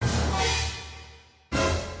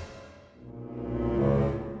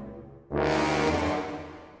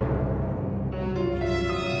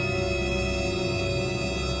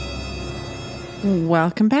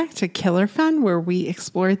Welcome back to Killer Fun, where we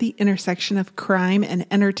explore the intersection of crime and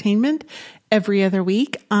entertainment every other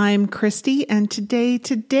week. I'm Christy, and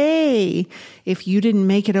today, if you didn't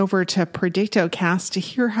make it over to PredictoCast to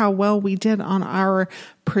hear how well we did on our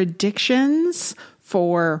predictions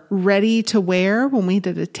for Ready to Wear when we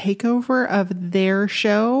did a takeover of their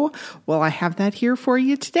show, well, I have that here for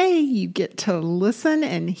you today. You get to listen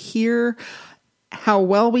and hear how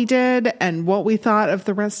well we did and what we thought of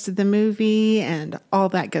the rest of the movie and all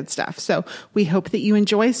that good stuff. So we hope that you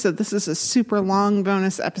enjoy. So this is a super long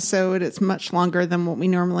bonus episode. It's much longer than what we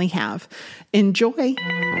normally have. Enjoy.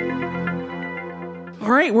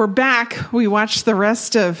 All right, we're back. We watched the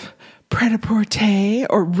rest of Pret-a-Porter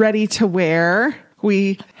or Ready to Wear.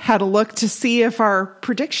 We had a look to see if our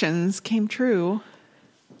predictions came true.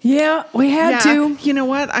 Yeah, we had to. You know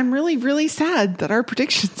what? I'm really, really sad that our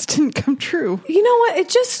predictions didn't come true. You know what? It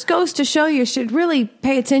just goes to show you should really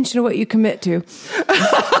pay attention to what you commit to.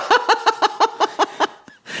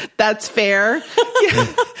 That's fair.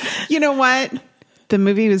 You know what? The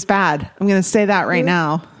movie was bad. I'm going to say that right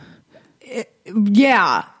now. It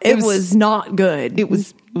was not good. It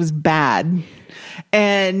was bad.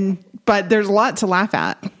 But there's a lot to laugh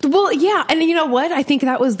at. Well, yeah. And you know what? I think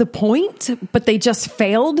that was the point, but they just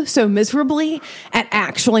failed so miserably at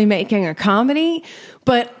actually making a comedy.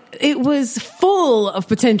 But it was full of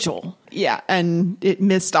potential. Yeah. And it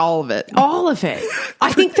missed all of it. All of it.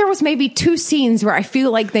 I think there was maybe 2 scenes where I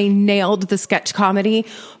feel like they nailed the sketch comedy,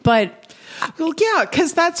 but... Well, yeah,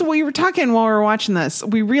 because that's what we were talking while we were watching this.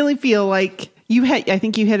 We really feel like... I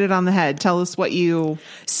think you hit it on the head. Tell us what you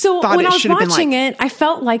thought when it I was should have been watching like. it, I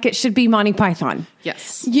felt like it should be Monty Python.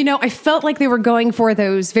 Yes. You know, I felt like they were going for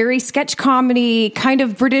those very sketch comedy, kind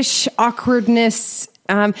of British awkwardness,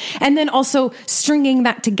 and then also stringing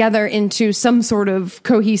that together into some sort of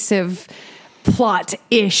cohesive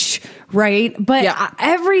plot-ish, right? But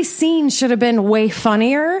every scene should have been way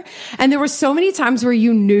funnier. And there were so many times where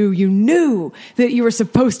you knew that you were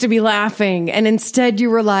supposed to be laughing. And instead you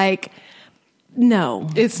were like... No.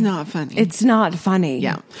 It's not funny. It's not funny.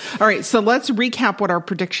 Yeah. All right. So let's recap what our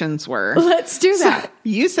predictions were. Let's do that. So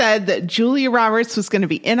you said that Julia Roberts was going to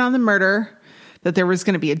be in on the murder, that there was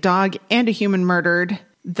going to be a dog and a human murdered,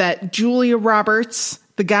 that Julia Roberts,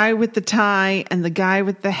 the guy with the tie and the guy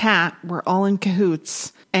with the hat were all in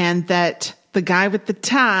cahoots, and that the guy with the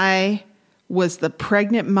tie was the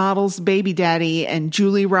pregnant model's baby daddy, and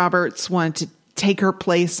Julia Roberts wanted to take her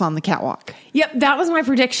place on the catwalk. Yep, that was my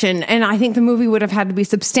prediction, and I think the movie would have had to be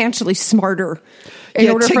substantially smarter in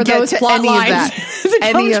order for those plot lines to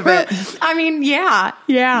any of it. I mean, yeah.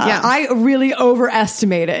 I really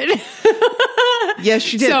overestimated.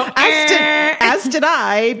 Yes, you did. So, as did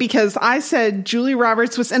I, because I said Julia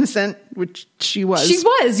Roberts was innocent, which she was. She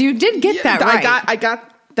was. You did get that right. I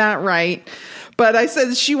got that right. But I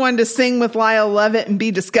said she wanted to sing with Lyle Lovett and be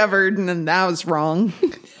discovered, and then that was wrong.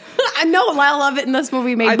 I know Lyle Lovett in this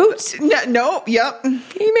movie made boots. No, yep.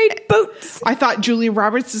 He made boots. I thought Julia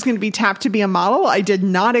Roberts is going to be tapped to be a model. I did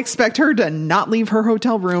not expect her to not leave her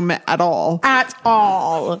hotel room at all. At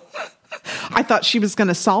all. I thought she was going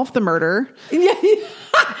to solve the murder.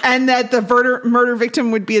 And that the murder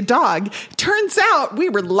victim would be a dog. Turns out we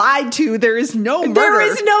were lied to. There is no murder. There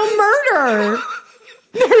is no murder.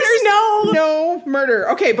 There's no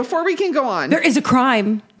murder. Okay, before we can go on. There is a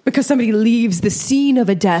crime. Because somebody leaves the scene of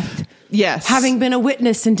a death. Yes. Having been a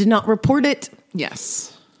witness and did not report it.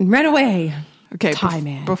 Yes. And ran away. Okay. Tie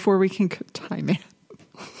Man. Before we can... Tie Man.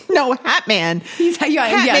 No, Hat Man. Hat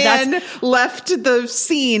Man left the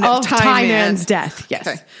scene of Tie Man's death. Yes.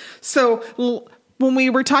 Okay. So when we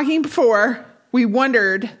were talking before, we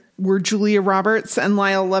wondered... Were Julia Roberts and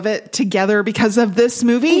Lyle Lovett together because of this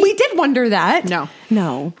movie? We did wonder that.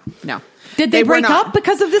 No. Did they break up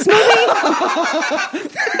because of this movie?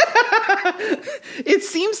 It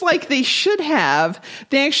seems like they should have.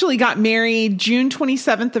 They actually got married June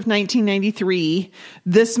 27th of 1993.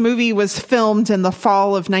 This movie was filmed in the fall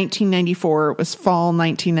of 1994. It was fall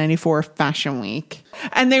 1994 Fashion Week.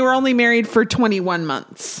 And they were only married for 21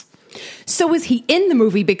 months. So was he in the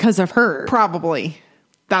movie because of her? Probably.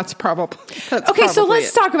 That's probably okay. So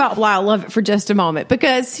let's talk about Lyle Lovett for just a moment,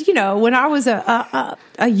 because you know when I was a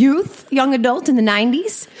young adult in the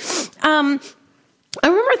 90s, I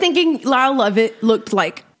remember thinking Lyle Lovett looked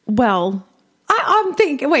like I'm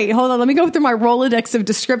thinking, wait, hold on. Let me go through my Rolodex of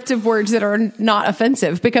descriptive words that are not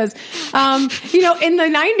offensive because, you know, in the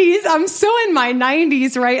 90s, I'm so in my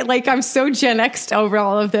 90s, right? Like I'm so Gen X'd over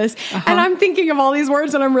all of this. And I'm thinking of all these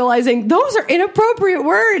words and I'm realizing those are inappropriate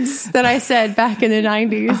words that I said back in the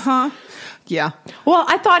 90s. Yeah. Well,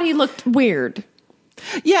 I thought he looked weird.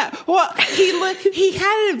 Yeah, well, he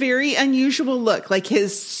had a very unusual look. Like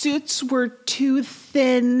his suits were too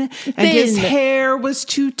thin, and his hair was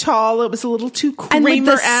too tall. It was a little too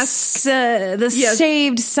Kramer-esque. The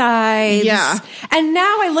shaved sides. Yeah. And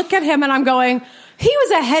now I look at him and I'm going, he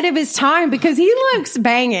was ahead of his time because he looks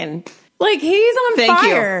banging. Like he's on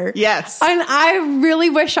fire. Yes. And I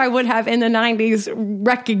really wish I would have in the 90s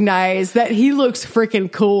recognized that he looks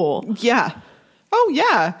freaking cool. Yeah. Oh,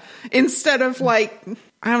 yeah. Instead of like,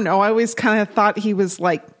 I don't know, I always kind of thought he was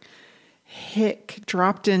like hick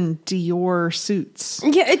dropped in Dior suits.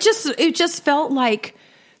 Yeah, it just felt like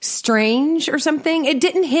strange or something. It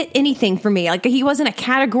didn't hit anything for me. Like he wasn't a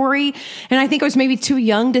category, and I think I was maybe too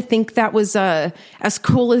young to think that was as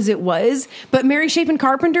cool as it was. But Mary Chapin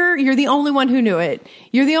Carpenter, you're the only one who knew it.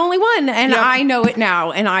 You're the only one, and yep. I know it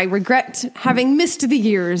now, and I regret having missed the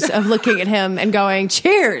years of looking at him and going,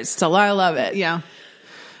 cheers to Lyle Lovett. Yeah.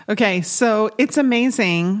 Okay, so it's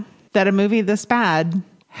amazing that a movie this bad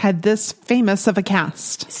had this famous of a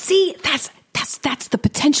cast. See, that's the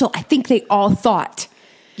potential. I think they all thought.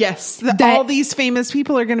 Yes, that all these famous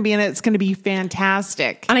people are going to be in it. It's going to be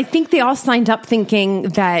fantastic. And I think they all signed up thinking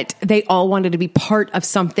that they all wanted to be part of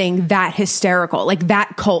something that hysterical, like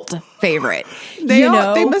that cult favorite. They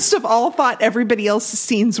must have all thought everybody else's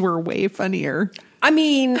scenes were way funnier. I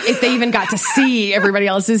mean, if they even got to see everybody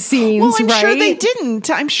else's scenes, well, I'm right? sure they didn't.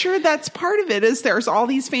 I'm sure that's part of it, is there's all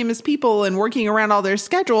these famous people and working around all their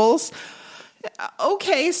schedules.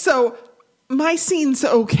 Okay, so my scene's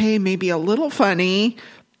okay, maybe a little funny.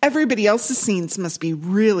 Everybody else's scenes must be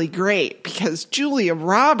really great because Julia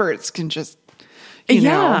Roberts can just, you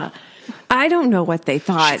know. I don't know what they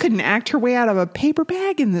thought. She couldn't act her way out of a paper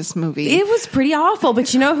bag in this movie. It was pretty awful,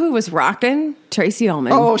 but you know who was rocking? Tracy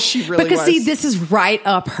Ullman. Oh, she really was. Because see, this is right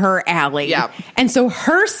up her alley. Yeah. And so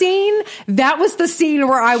her scene, that was the scene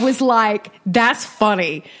where I was like, that's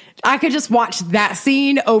funny. I could just watch that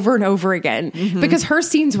scene over and over again because her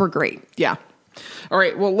scenes were great. Yeah. All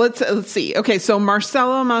right. Well, let's see. Okay. So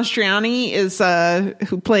Marcello Mastroianni is,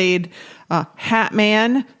 who played, Hat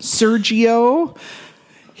Man, Sergio.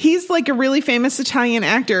 He's like a really famous Italian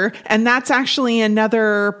actor. And that's actually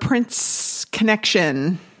another Prince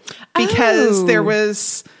connection because there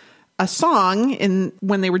was a song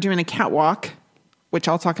when they were doing a catwalk, which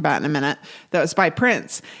I'll talk about in a minute, that was by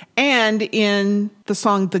Prince. And in the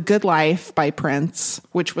song The Good Life by Prince,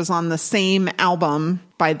 which was on the same album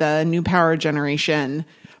by the New Power Generation,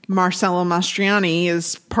 Marcello Mastroianni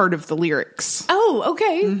is part of the lyrics. Oh,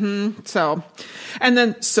 okay. Mm-hmm. So, and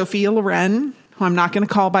then Sophia Loren, who I'm not going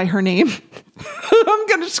to call by her name.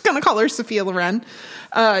 I'm just going to call her Sophia Loren.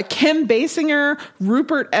 Kim Basinger,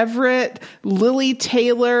 Rupert Everett, Lily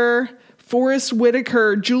Taylor, Forrest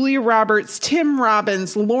Whitaker, Julia Roberts, Tim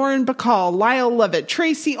Robbins, Lauren Bacall, Lyle Lovett,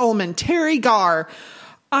 Tracy Ullman, Terry Garr.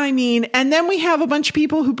 I mean, and then we have a bunch of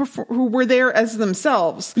people who were there as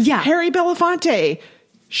themselves. Yeah. Harry Belafonte,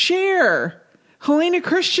 Cher, Helena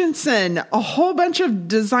Christensen, a whole bunch of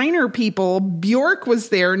designer people. Bjork was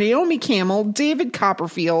there, Naomi Campbell, David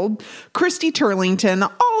Copperfield, Christy Turlington,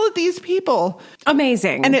 all of these people.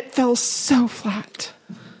 Amazing. And it fell so flat.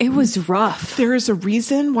 It was rough. There is a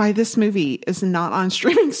reason why this movie is not on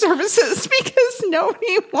streaming services because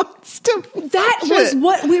nobody wants to watch That was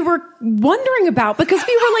what we were wondering about because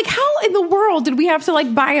we were like, how in the world did we have to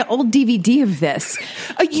like buy an old DVD of this?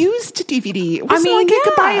 A used DVD. It wasn't like you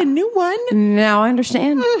could buy a new one. Now I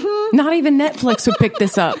understand. Not even Netflix would pick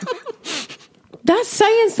this up. That's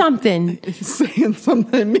saying something. It's saying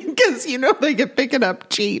something because, they could pick it up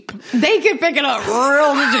cheap. They could pick it up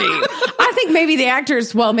real cheap. I think maybe the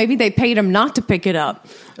actors, maybe they paid them not to pick it up.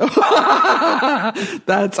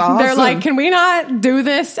 That's awesome. They're like, can we not do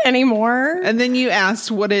this anymore? And then you asked,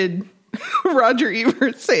 what did Roger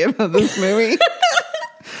Ebert say about this movie?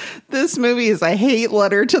 This movie is a hate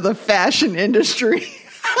letter to the fashion industry.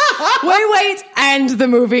 Wait. And the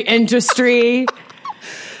movie industry.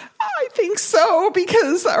 I think so,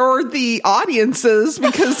 or the audiences,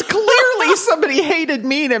 because clearly somebody hated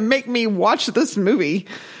me to make me watch this movie.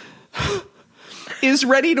 Is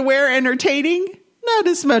Ready to Wear entertaining? Not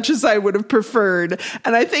as much as I would have preferred.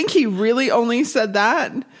 And I think he really only said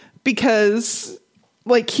that because,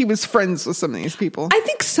 he was friends with some of these people. I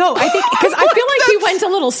think so. I think, because I feel like he went a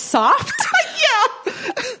little soft. Yeah.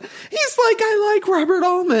 He's like, I like Robert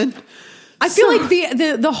Altman. I feel like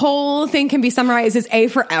the whole thing can be summarized as A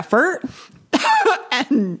for effort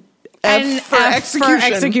and F for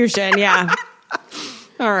execution. Yeah.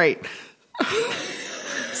 All right.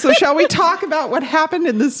 So shall we talk about what happened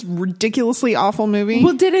in this ridiculously awful movie?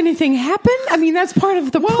 Well, did anything happen? I mean, that's part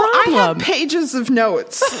of the problem. I have pages of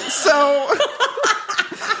notes. So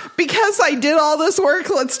because I did all this work,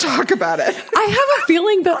 let's talk about it. I have a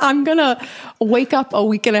feeling that I'm going to wake up a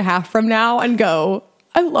week and a half from now and go,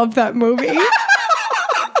 I love that movie.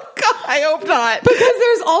 God, I hope not. Because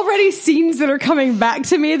there's already scenes that are coming back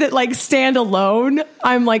to me that like stand alone.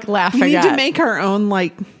 I'm like laughing We need at. to make our own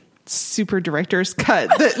like super director's cut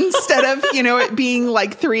that instead of, it being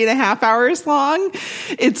like 3.5 hours long,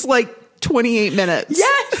 it's like 28 minutes.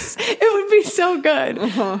 Yes, it would be so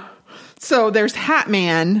good. So there's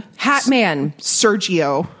Hatman.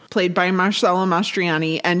 Sergio, played by Marcello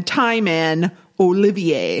Mastroianni, and Tie Man,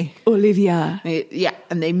 Olivier. Olivia. Yeah,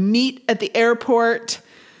 and they meet at the airport.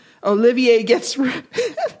 Olivier gets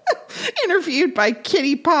interviewed by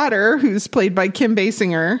Kitty Potter, who's played by Kim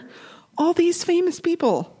Basinger. All these famous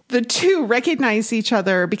people. The two recognize each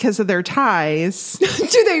other because of their ties.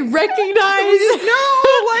 Do they recognize?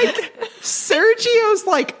 No, like Sergio's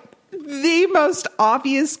like the most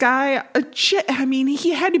obvious guy. I mean,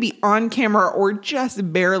 he had to be on camera or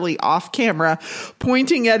just barely off camera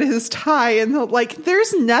pointing at his tie. And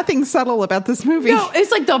there's nothing subtle about this movie. No,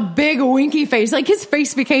 it's like the big winky face. Like his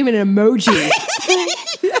face became an emoji.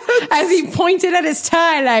 Yes. As he pointed at his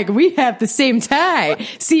tie, like, we have the same tie.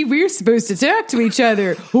 See, we're supposed to talk to each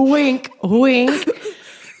other. Wink, wink.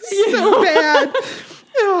 So bad.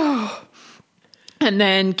 Oh. And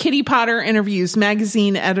then Kitty Potter interviews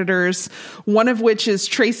magazine editors, one of which is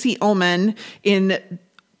Tracy Ullman in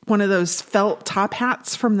one of those felt top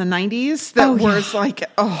hats from the 90s that was like,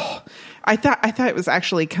 I thought it was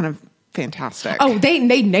actually kind of fantastic. Oh, they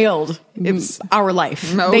nailed our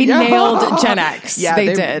life. No, they nailed Gen X. Yeah,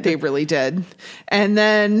 they did. They really did. And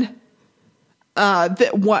then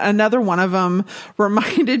another one of them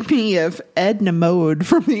reminded me of Edna Mode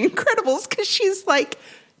from The Incredibles because she's like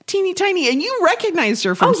teeny tiny, and you recognized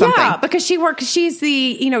her from something. Yeah, because she's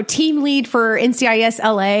the team lead for NCIS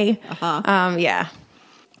LA. Yeah,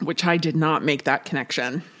 which I did not make that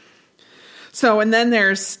connection. So, and then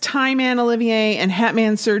there's Tie Man Olivier and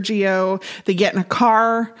Hatman Sergio. They get in a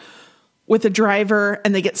car with a driver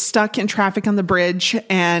and they get stuck in traffic on the bridge,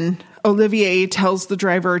 and Olivier tells the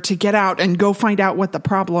driver to get out and go find out what the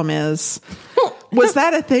problem is. Was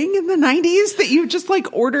that a thing in the 90s that you just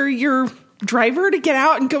like order your driver to get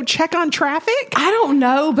out and go check on traffic? I don't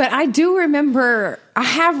know, but I do remember I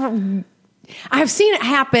have seen it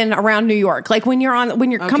happen around New York. Like when you're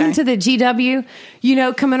coming to the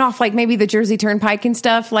GW, coming off like maybe the Jersey Turnpike and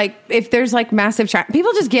stuff, like if there's like massive traffic,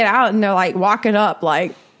 people just get out and they're like walking up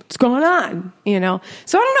like, what's going on?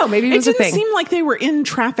 So I don't know, maybe it was a thing. It didn't seem like they were in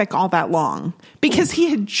traffic all that long because he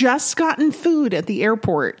had just gotten food at the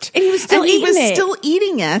airport. And he was still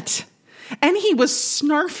eating it. And he was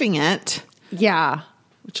snarfing it. Yeah.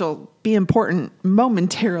 Which will be important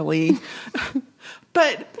momentarily.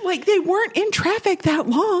 But like they weren't in traffic that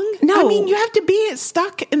long. No. I mean, you have to be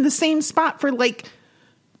stuck in the same spot for like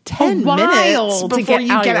 10 minutes before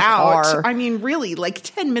you get out. I mean, really, like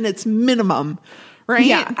 10 minutes minimum, right?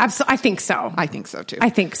 Yeah, absolutely. I think so. I think so too. I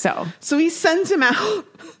think so. So he sends him out.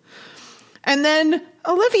 And then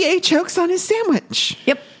Olivier chokes on his sandwich.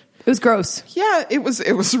 Yep. It was gross. Yeah, it was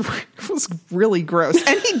really gross.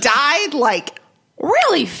 And he died like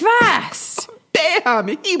really fast.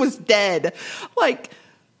 Bam! He was dead. Like,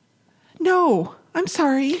 no, I'm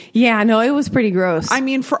sorry. Yeah, no, it was pretty gross. I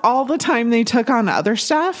mean, for all the time they took on other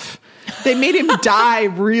stuff, they made him die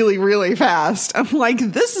really, really fast. I'm like,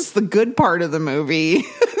 this is the good part of the movie.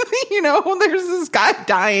 There's this guy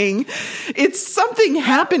dying. It's something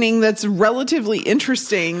happening that's relatively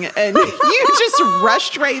interesting, and you just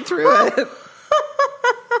rushed right through it.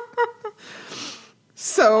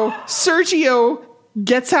 So Sergio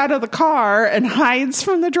gets out of the car and hides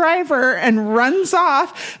from the driver and runs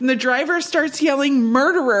off, and the driver starts yelling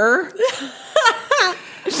 "murderer."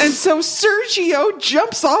 And so Sergio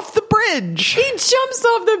jumps off the bridge. He jumps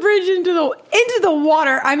off the bridge into the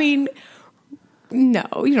water. I mean, no,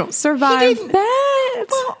 you don't survive that.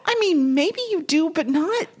 Well, I mean, maybe you do, but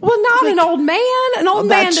not. Well, not an old man. An old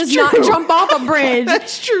man does not jump off a bridge.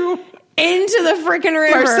 That's true. Into the freaking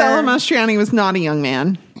river. Marcello Mastroianni was not a young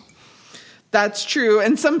man. That's true.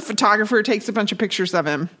 And some photographer takes a bunch of pictures of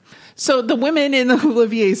him. So the women in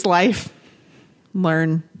Olivier's life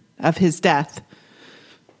learn of his death,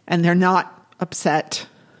 and they're not upset.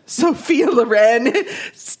 Sophia Loren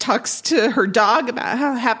talks to her dog about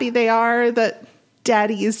how happy they are that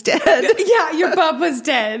Daddy is dead. Yeah, your papa's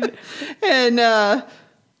dead. And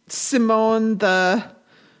Simone,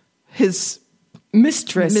 his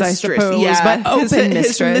mistress, I suppose, yeah, but open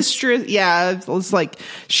mistress. His mistress, yeah, it was like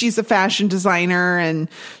she's a fashion designer, and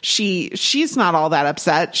she's not all that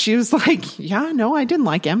upset. She was like, "Yeah, no, I didn't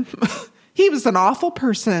like him. he was an awful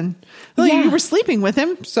person. Like, you were sleeping with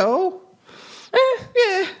him, so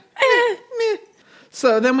meh.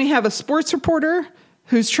 So then we have a sports reporter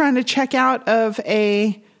who's trying to check out of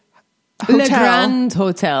a hotel. Le Grand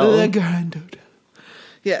Hotel. Le Grand Hotel.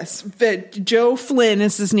 Yes. Joe Flynn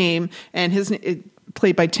is his name, and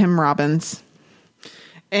played by Tim Robbins.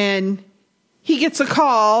 And he gets a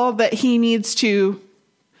call that he needs to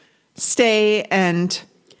stay and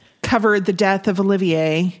cover the death of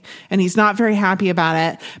Olivier, and he's not very happy about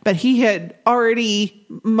it, but he had already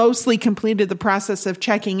mostly completed the process of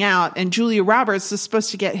checking out, and Julia Roberts is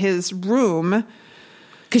supposed to get his room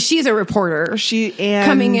because she's a reporter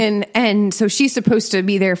coming in, and so she's supposed to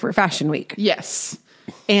be there for Fashion Week. Yes.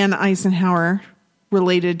 Anne Eisenhower,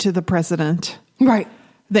 related to the president. Right.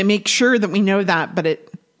 They make sure that we know that, but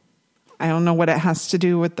I don't know what it has to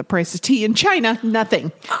do with the price of tea in China.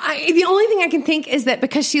 Nothing. The only thing I can think is that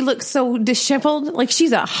because she looks so disheveled, like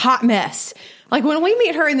she's a hot mess. Like when we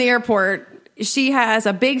meet her in the airport, she has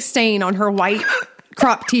a big stain on her white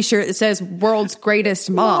crop t-shirt that says "World's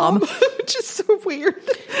Greatest Mom," which is so weird.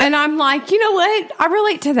 And I'm like, you know what? I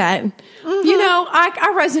relate to that. Mm-hmm. You know,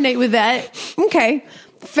 I resonate with that. Okay.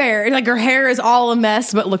 Fair. Like her hair is all a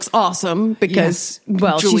mess, but looks awesome because,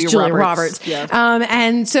 she's Julia Roberts. Yeah.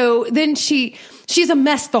 And so then she's a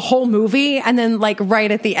mess the whole movie. And then like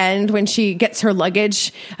right at the end when she gets her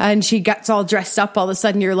luggage and she gets all dressed up, all of a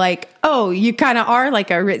sudden you're like, oh, you kind of are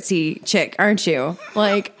like a ritzy chick, aren't you?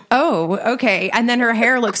 Like, oh, okay. And then her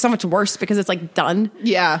hair looks so much worse because it's like done.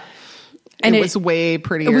 Yeah. And it was way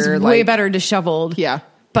prettier. It was way better disheveled. Yeah.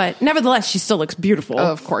 But nevertheless, she still looks beautiful.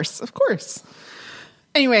 Oh, of course. Of course.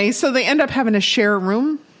 Anyway, so they end up having to share a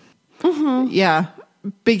room. Mm-hmm. Yeah.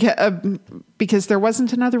 Because there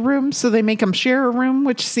wasn't another room, so they make them share a room,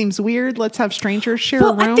 which seems weird. Let's have strangers share a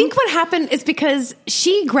room. I think what happened is because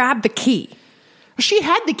she grabbed the key. She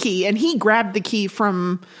had the key, and he grabbed the key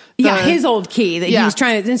from his old key that he was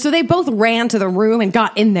trying to. And so they both ran to the room and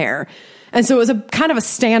got in there. And so it was a kind of a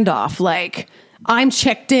standoff, like, I'm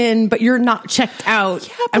checked in, but you're not checked out,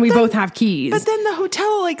 and we both have keys. But then the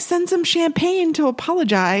hotel sends them champagne to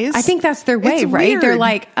apologize. I think that's their way, right? Weird. They're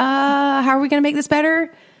like, how are we going to make this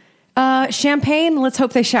better? Champagne, let's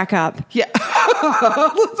hope they shack up. Yeah.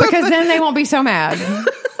 Because then they won't be so mad.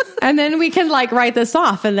 And then we can write this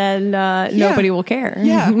off, and then nobody will care.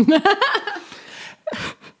 Yeah.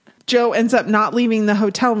 Joe ends up not leaving the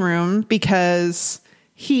hotel room because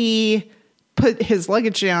he put his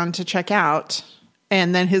luggage down to check out,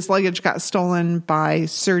 and then his luggage got stolen by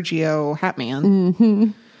Sergio Hatman.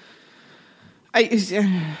 Mm-hmm.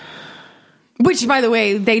 Which, by the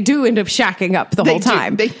way, they do end up shacking up the whole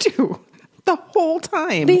time. They do. The whole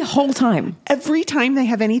time. The whole time. Every time they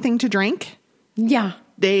have anything to drink. Yeah.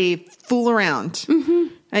 They fool around.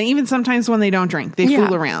 Mm-hmm. And even sometimes when they don't drink, they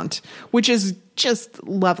fool around, which is just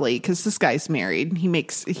lovely because this guy's married.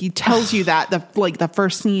 He tells you that the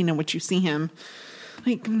first scene in which you see him,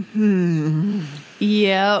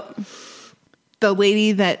 Yep. The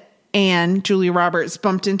lady that Julia Roberts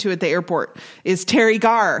bumped into at the airport is Terry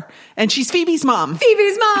Garr, and she's Phoebe's mom.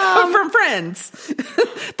 Phoebe's mom from Friends.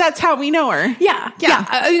 That's how we know her. Yeah.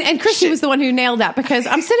 And Christy was the one who nailed that because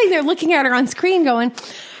I'm sitting there looking at her on screen going,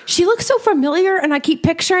 she looks so familiar, and I keep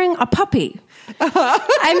picturing a puppy.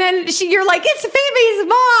 And then you're like, it's Phoebe's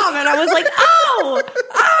mom. And I was like,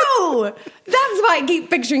 oh, that's why I keep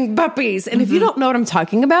picturing puppies. And if you don't know what I'm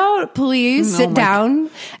talking about, please sit down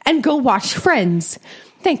and go watch Friends.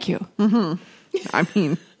 Thank you. Mm-hmm. I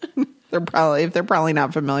mean, if they're probably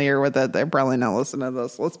not familiar with it, they're probably not listening to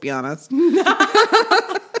this. Let's be honest.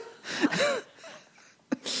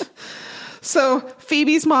 So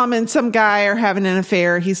Phoebe's mom and some guy are having an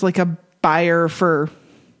affair. He's like a buyer for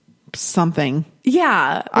something.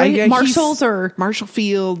 Yeah. Marshalls or Marshall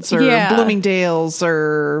Fields or Bloomingdale's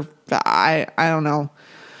or I don't know.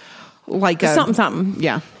 Like something.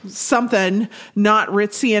 Yeah. Something not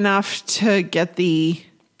ritzy enough to get the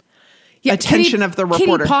attention of the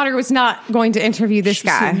reporter. Kitty Potter was not going to interview this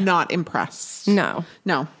guy. Not impressed. No.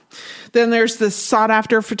 Then there's this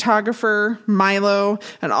sought-after photographer, Milo,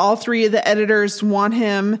 and all three of the editors want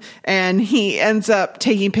him, and he ends up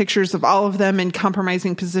taking pictures of all of them in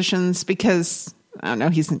compromising positions because, I don't know,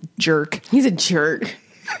 he's a jerk. He's a jerk.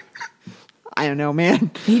 I don't know,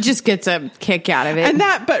 man. He just gets a kick out of it.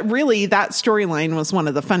 But really, that storyline was one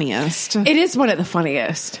of the funniest. It is one of the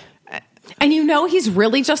funniest. And he's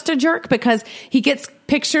really just a jerk because he gets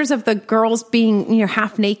pictures of the girls being,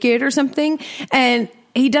 half naked or something, and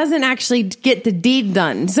he doesn't actually get the deed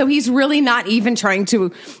done. So he's really not even trying to,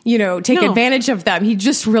 take advantage of them. He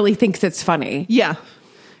just really thinks it's funny. Yeah.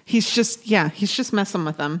 He's just messing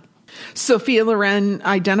with them. Sophia Loren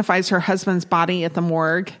identifies her husband's body at the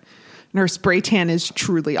morgue, and her spray tan is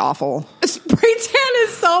truly awful. Spray tan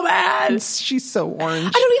is so bad. She's so orange.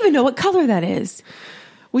 I don't even know what color that is.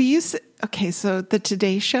 So the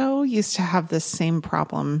Today Show used to have this same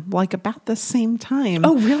problem, like about the same time.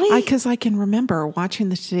 Oh, really? Because I can remember watching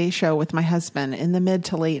the Today Show with my husband in the mid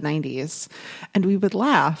to late 90s, and we would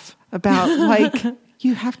laugh about, like,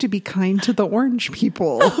 you have to be kind to the orange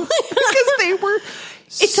people. Because they were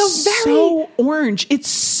so orange.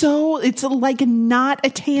 It's like not a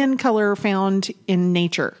tan color found in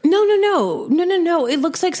nature. No. It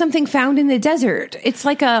looks like something found in the desert. It's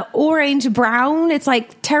like a orange brown. It's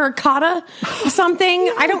like terracotta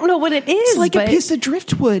something. I don't know what it is. It's like a piece of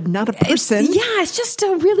driftwood, not a person. It's just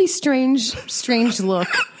a really strange look.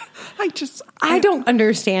 I don't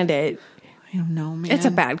understand it. I don't know, man. It's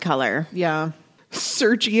a bad color. Yeah.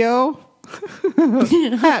 Sergio,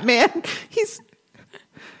 Batman,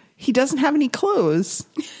 he doesn't have any clothes,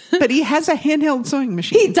 but he has a handheld sewing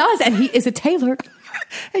machine. He does, and he is a tailor.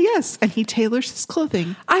 Yes, and he tailors his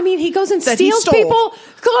clothing. I mean, he goes and steals people's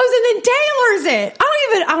clothes and then tailors it.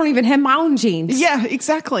 I don't even have my own jeans. Yeah,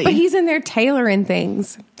 exactly. But he's in there tailoring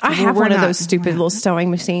things. I have one of those stupid little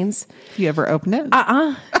sewing machines. You ever open it?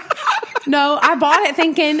 No, I bought it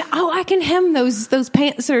thinking, I can hem those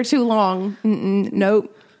pants that are too long.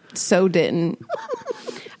 Nope. So didn't.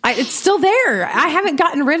 It's still there. I haven't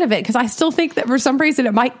gotten rid of it because I still think that for some reason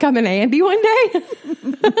it might come in handy one day.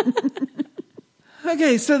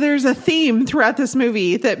 Okay, so there's a theme throughout this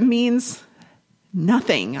movie that means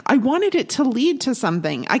nothing. I wanted it to lead to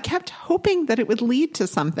something. I kept hoping that it would lead to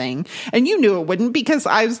something. And you knew it wouldn't because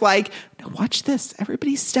I was like, no, watch this.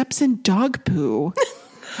 Everybody steps in dog poo.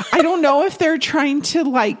 I don't know if they're trying to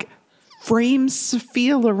like frame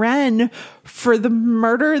Sophia Loren for the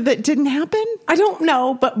murder that didn't happen. I don't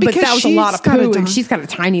know, but that was a lot of poo, and she's got a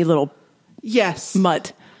tiny little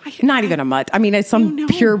mutt. Not even a mutt. I mean, it's some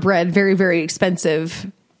purebred, very, very expensive.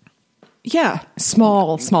 Yeah.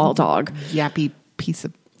 Small dog. Yappy piece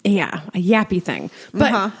of. Yeah, a yappy thing.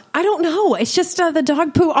 But I don't know. It's just the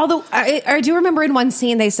dog poo. Although I do remember in one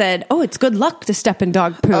scene they said, it's good luck to step in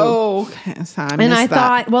dog poo. Oh, okay. So I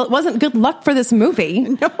thought, well, it wasn't good luck for this movie.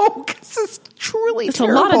 No, because it's truly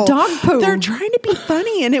terrible. A lot of dog poo. They're trying to be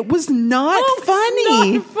funny, and it was not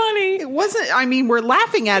funny. It's not funny. It wasn't. I mean, we're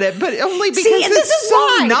laughing at it, but only because it's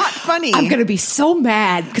so not funny. I'm going to be so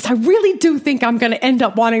mad because I really do think I'm going to end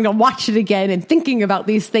up wanting to watch it again and thinking about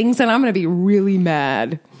these things, and I'm going to be really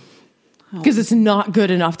mad. Because it's not good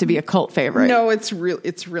enough to be a cult favorite. No, it's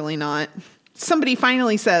really not. Somebody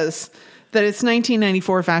finally says that it's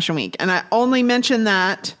 1994 Fashion Week. And I only mention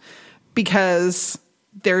that because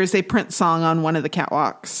there is a Prince song on one of the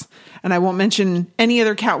catwalks. And I won't mention any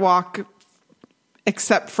other catwalk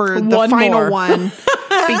except for the final one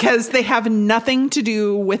because they have nothing to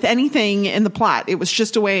do with anything in the plot. It was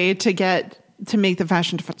just a way to make the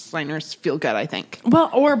fashion designers feel good, I think. Well,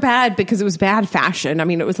 or bad because it was bad fashion. I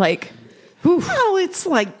mean, it was like... Well, it's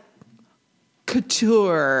like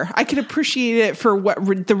couture. I could appreciate it for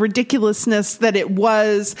the ridiculousness that it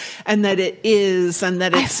was and that it is and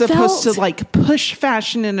that it's supposed to like push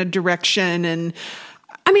fashion in a direction. And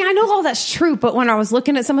I mean, I know all that's true, but when I was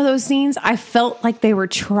looking at some of those scenes, I felt like they were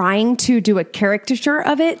trying to do a caricature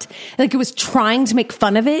of it. Like it was trying to make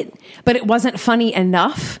fun of it, but it wasn't funny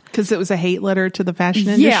enough. Because it was a hate letter to the fashion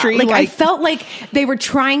industry. Yeah, I felt like they were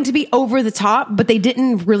trying to be over the top, but they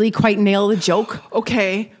didn't really quite nail the joke.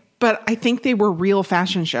 Okay, but I think they were real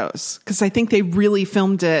fashion shows. Because I think they really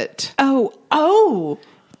filmed it.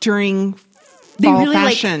 During fall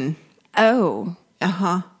fashion.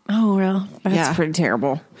 Uh-huh. Oh, well, that's pretty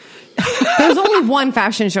terrible. There was only one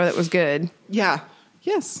fashion show that was good. Yeah.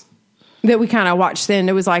 Yes. That we kind of watched then.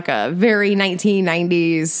 It was like a very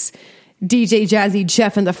 1990s DJ Jazzy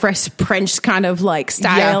Jeff and the Fresh Prince kind of like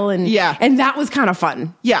style. And that was kind of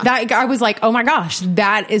fun. Yeah. I was like, oh my gosh,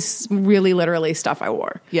 that is really literally stuff I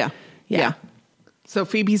wore. Yeah. So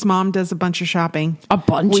Phoebe's mom does a bunch of shopping.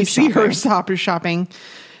 We see her shopping.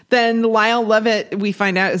 Then Lyle Levitt, we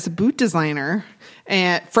find out, is a boot designer.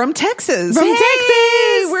 And from Texas.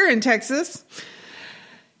 We're in Texas.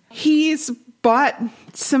 He's bought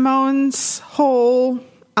Simone's whole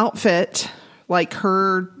outfit, like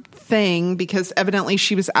her thing, because evidently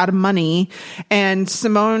she was out of money. And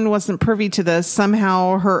Simone wasn't privy to this.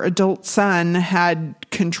 Somehow her adult son had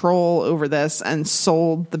control over this and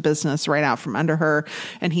sold the business right out from under her.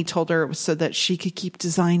 And he told her it was so that she could keep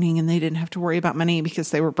designing and they didn't have to worry about money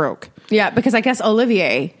because they were broke. Yeah, because I guess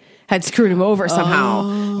Olivier had screwed him over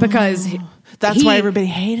somehow because that's why everybody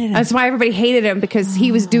hated him. That's why everybody hated him because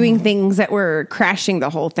he was doing things that were crashing the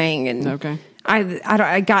whole thing. And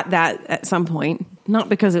I got that at some point, not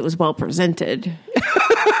because it was well presented.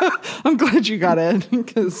 I'm glad you got it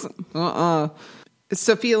because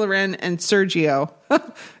Sophia Loren and Sergio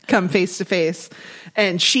come face to face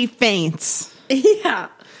and she faints. Yeah.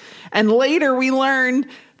 And later we learn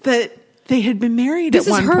that they had been married at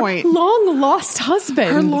one point. Long lost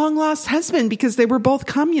husband. Her long lost husband, because they were both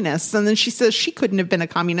communists. And then she says she couldn't have been a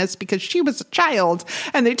communist because she was a child.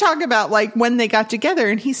 And they talk about like when they got together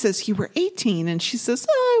and he says, you were 18. And she says,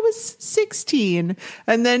 oh, I was 16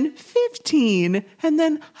 and then 15. And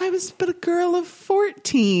then I was but a girl of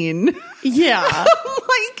 14. Yeah.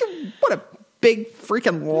 Like, what a big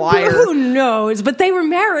freaking liar. Who knows? But they were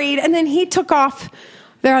married and then he took off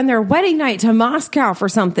there on their wedding night to Moscow for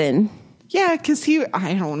something. Yeah, because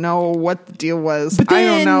I don't know what the deal was. But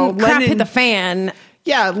then I don't know. crap hit the fan.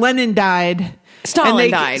 Yeah, Lenin died.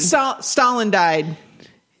 Stalin died. Stalin died.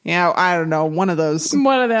 Yeah, I don't know. One of those.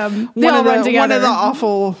 One of them. One of the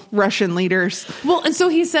awful Russian leaders. Well, and so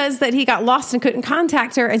he says that he got lost and couldn't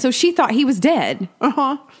contact her, and so she thought he was dead.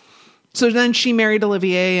 Uh-huh. So then she married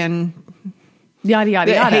Olivier and yada,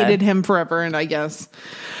 yada, yada. Hated him forever, and I guess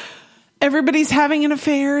everybody's having an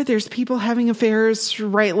affair. There's people having affairs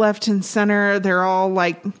right, left, and center. They're all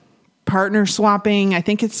like partner swapping. I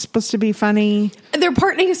think it's supposed to be funny. They're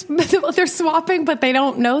they're swapping, but they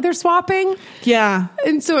don't know they're swapping. Yeah.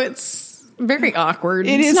 And so it's very awkward.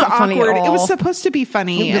 It's not awkward. Funny at all. It was supposed to be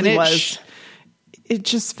funny. It really and was. It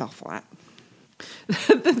just fell flat.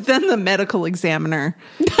 Then the medical examiner.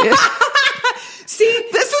 See,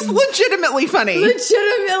 this is legitimately funny.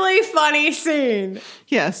 Legitimately funny scene.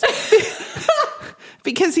 Yes.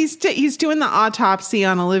 Because he's doing the autopsy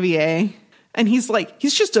on Olivier, and he's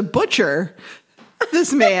just a butcher.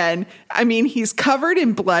 This man, I mean, he's covered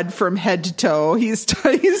in blood from head to toe. He's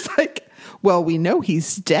like, well, we know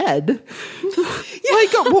he's dead.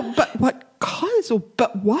 Like, well, but what cause?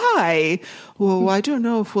 But why? Well, I don't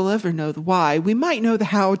know if we'll ever know the why. We might know the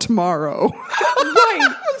how tomorrow.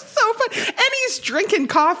 Right. So fun. And he's drinking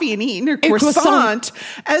coffee and eating a croissant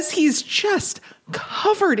as he's just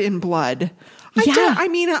covered in blood. Yeah. I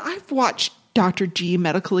mean, I've watched Dr. G,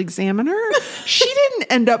 medical examiner. She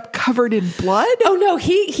didn't end up covered in blood. Oh no,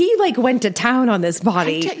 he like went to town on this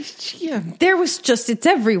body. Yeah. There was it's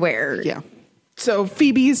everywhere. Yeah. So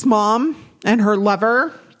Phoebe's mom and her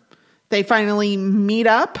lover, they finally meet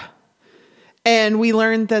up, and we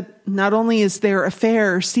learned that not only is their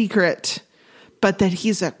affair secret, but that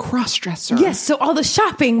he's a cross-dresser. Yes, so all the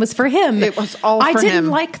shopping was for him. It was all for him. I didn't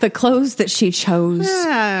like the clothes that she chose.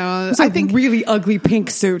 Yeah, it was a really ugly pink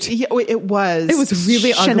suit. Yeah, it was. It was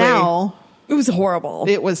really Chanel. ugly. It was horrible.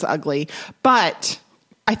 It was ugly. But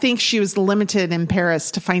I think she was limited in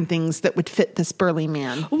Paris to find things that would fit this burly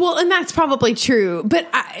man. Well, and that's probably true. But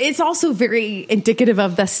it's also very indicative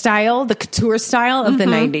of the style, the couture style of the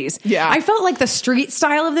 90s. Yeah. I felt like the street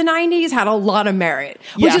style of the 90s had a lot of merit,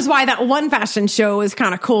 which is why that one fashion show was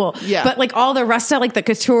kind of cool. Yeah. But like all the rest of like the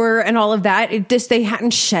couture and all of that, they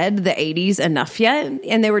hadn't shed the 80s enough yet.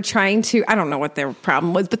 And they were trying to, I don't know what their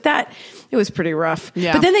problem was, but it was pretty rough.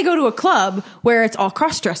 Yeah. But then they go to a club where it's all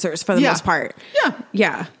cross-dressers for the most part. Yeah.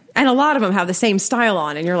 Yeah. And a lot of them have the same style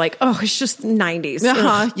on, and you're like, oh, it's just 90s.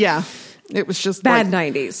 Uh-huh. Yeah. It was just Bad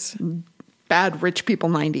like 90s. Bad rich people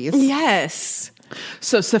 90s. Yes.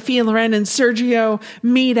 So Sophia Loren and Sergio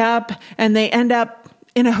meet up, and they end up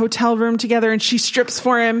in a hotel room together, and she strips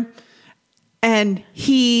for him, and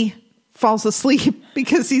he falls asleep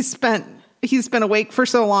because he's been awake for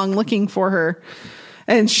so long looking for her.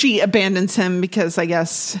 And she abandons him because, I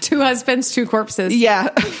guess, 2 husbands, 2 corpses. Yeah.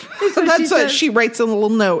 That's what says. she writes a little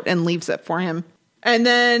note and leaves it for him. And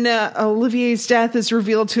then Olivier's death is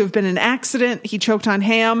revealed to have been an accident. He choked on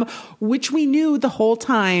ham, which we knew the whole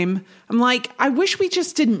time. I'm like, I wish we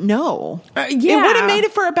just didn't know. Yeah. It would have made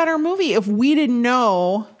it for a better movie if we didn't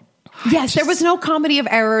know. Yes, there was no comedy of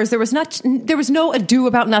errors. There was no ado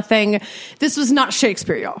about nothing. This was not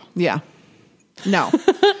Shakespeare, y'all. Yeah. No.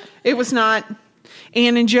 It was not.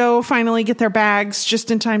 Anne and Joe finally get their bags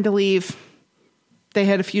just in time to leave. They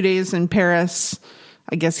had a few days in Paris.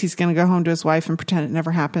 I guess he's going to go home to his wife and pretend it never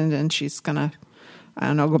happened, and she's going to, I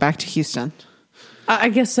don't know, go back to Houston. I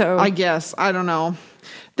guess so. I guess. I don't know.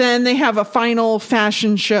 Then they have a final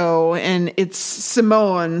fashion show, and it's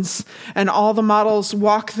Simone's, and all the models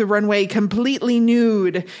walk the runway completely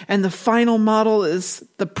nude, and the final model is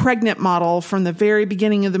the pregnant model from the very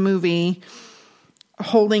beginning of the movie,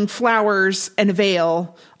 holding flowers and a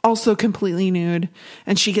veil, also completely nude.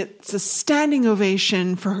 And she gets a standing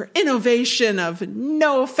ovation for her innovation of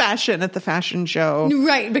no fashion at the fashion show.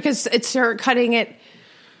 Right, because it's her cutting it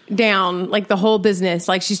down, like the whole business,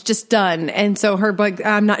 like she's just done. And so her like,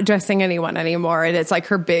 I'm not dressing anyone anymore. And it's like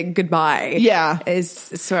her big goodbye. Yeah. Is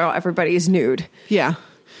so everybody is nude. Yeah.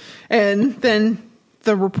 And then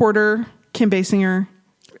the reporter, Kim Basinger,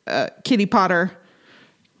 Kitty Potter,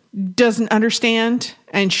 doesn't understand,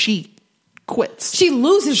 and she quits. She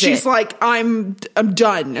loses it. She's like, I'm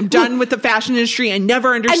done. I'm done with the fashion industry. I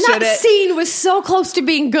never understood and that scene was so close to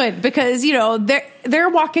being good because, you know, they're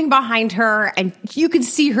walking behind her and you can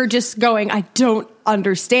see her just going, I don't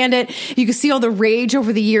understand it. You can see all the rage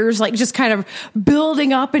over the years, like just kind of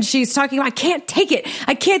building up, and she's talking about, I can't take it.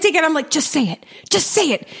 I can't take it. I'm like, just say it. Just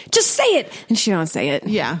say it. Just say it. And she don't say it.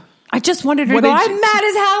 Yeah. I just wanted her to go, I'm mad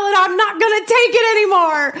as hell and I'm not going to take it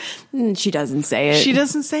anymore. And she doesn't say it. She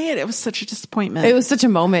doesn't say it. It was such a disappointment. It was such a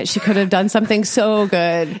moment. She could have done something so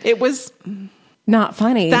good. It was not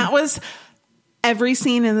funny. That was every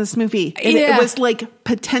scene in this movie. It was like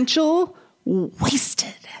potential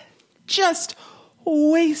wasted. Just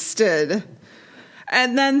wasted.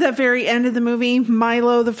 And then the very end of the movie,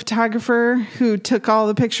 Milo, the photographer who took all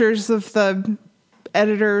the pictures of the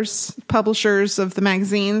editors, publishers of the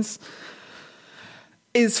magazines,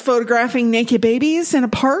 is photographing naked babies in a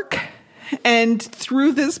park. And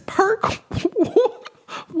through this park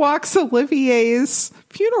walks Olivier's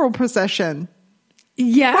funeral procession.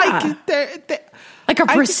 Yeah. Like a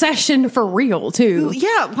procession for real, too.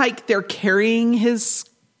 Yeah. Like they're carrying his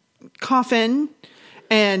coffin,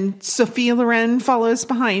 and Sophia Loren follows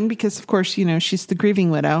behind because, of course, you know, she's the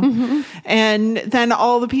grieving widow. Mm-hmm. And then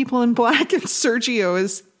all the people in black, and Sergio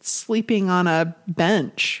is sleeping on a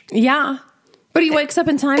bench. Yeah. But he wakes up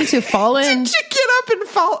in time to fall in. To get up and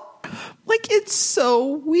fall. Like, it's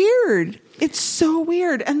so weird. It's so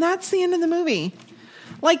weird. And that's the end of the movie.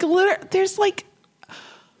 Like, there's like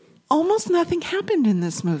almost nothing happened in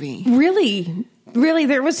this movie. Really? Really?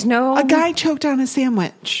 There was no... A guy choked on a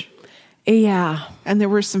sandwich. Yeah. And there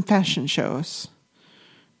were some fashion shows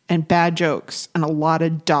and bad jokes and a lot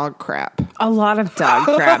of dog crap. A lot of dog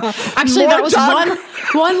crap. Actually, that was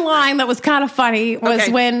one line that was kind of funny was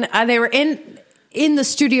when they were in the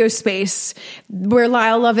studio space where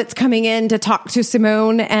Lyle Lovett's coming in to talk to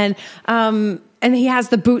Simone, and he has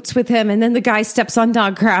the boots with him, and then the guy steps on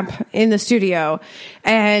dog crap in the studio,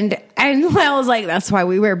 and Lyle's like, that's why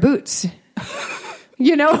we wear boots.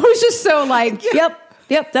 You know, it was just so like,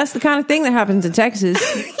 Yep, that's the kind of thing that happens in Texas.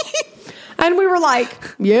 And we were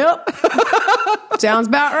like, yep, sounds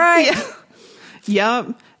about right. Yeah.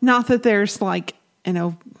 Yep. Not that there's like, you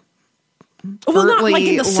know, well, not like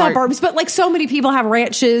in the suburbs, but like so many people have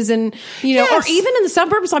ranches, and you know, or even in the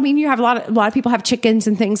suburbs. I mean, you have a lot of people have chickens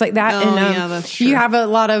and things like that. Oh, and yeah, that's true. You have a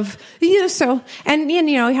lot of, you know, so, and you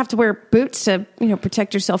know, you have to wear boots to, you know,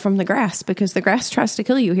 protect yourself from the grass because the grass tries to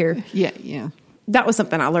kill you here. Yeah. That was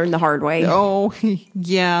something I learned the hard way. Oh,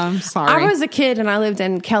 yeah, I'm sorry. I was a kid and I lived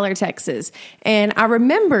in Keller, Texas, and I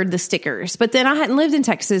remembered the stickers, but then I hadn't lived in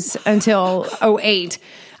Texas until 2008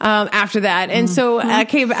 after that. And so I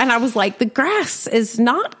came and I was like, the grass is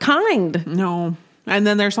not kind. No. And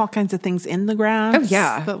then there's all kinds of things in the grass. Oh,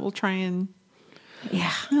 yeah. That will try and,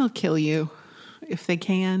 yeah, they'll kill you if they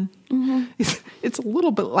can. Mm-hmm. It's a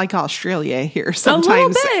little bit like Australia here.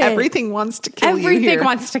 Sometimes everything wants to kill you. Everything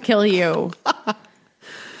wants to kill you.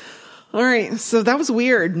 All right. So that was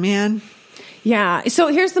weird, man. Yeah. So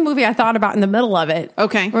here's the movie I thought about in the middle of it.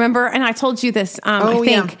 Okay. Remember? And I told you this, I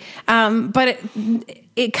think. Yeah. But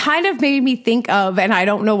it kind of made me think of, and I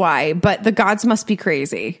don't know why, but The Gods Must Be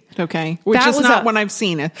Crazy. Okay. Which is not when I've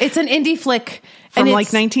seen it. It's an indie flick. From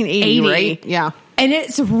like 1980, right? Yeah. And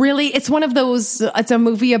it's one of those, it's a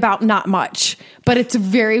movie about not much, but it's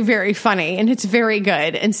very, very funny and it's very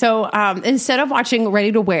good. And so instead of watching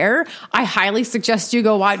Ready to Wear, I highly suggest you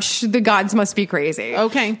go watch The Gods Must Be Crazy.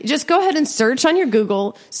 Okay. Just go ahead and search on your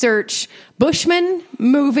Google, search Bushman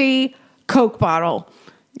movie Coke bottle.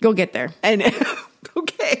 Go get there. And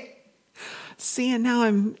okay. See, and now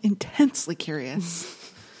I'm intensely curious.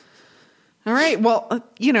 All right. Well,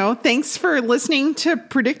 you know, thanks for listening to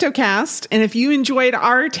Predictocast. And if you enjoyed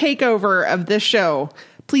our takeover of this show,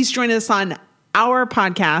 please join us on our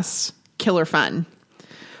podcast, Killer Fun.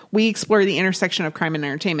 We explore the intersection of crime and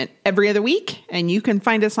entertainment every other week. And you can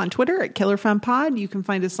find us on Twitter at Killer Fun Pod. You can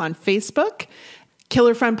find us on Facebook,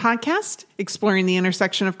 Killer Fun Podcast, exploring the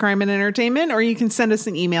intersection of crime and entertainment. Or you can send us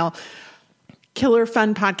an email,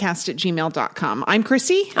 killerfunpodcast@gmail.com. I'm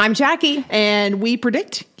Christy. I'm Jackie. And we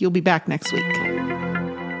predict you'll be back next week.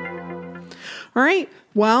 All right.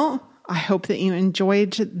 Well, I hope that you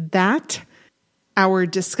enjoyed that. Our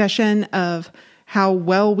discussion of how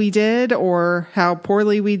well we did or how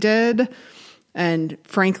poorly we did. And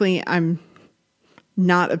frankly, I'm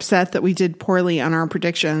not upset that we did poorly on our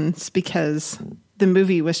predictions because the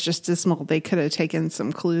movie was just dismal. They could have taken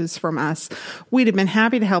some clues from us. We'd have been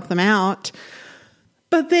happy to help them out,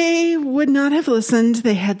 but they would not have listened.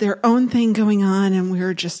 They had their own thing going on, and we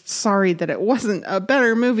were just sorry that it wasn't a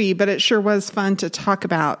better movie, but it sure was fun to talk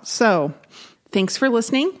about. So thanks for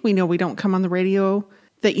listening. We know we don't come on the radio,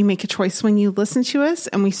 that you make a choice when you listen to us,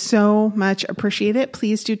 and we so much appreciate it.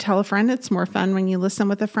 Please do tell a friend. It's more fun when you listen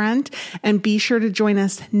with a friend. And be sure to join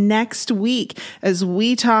us next week as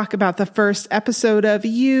we talk about the first episode of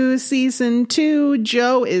You Season 2.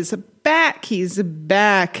 Joe is back. He's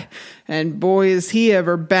back. And boy, is he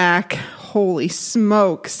ever back. Holy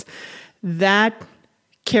smokes. That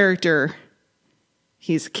character,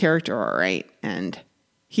 he's a character, all right. And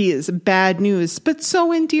he is bad news, but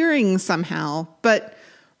so endearing somehow. But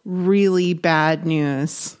really bad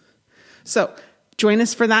news. So join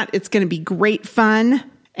us for that. It's going to be great fun,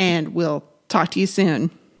 and we'll talk to you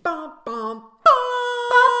soon.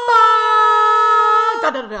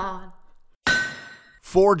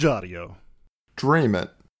 Forge Audio. Dream it.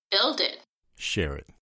 Build it. Share it.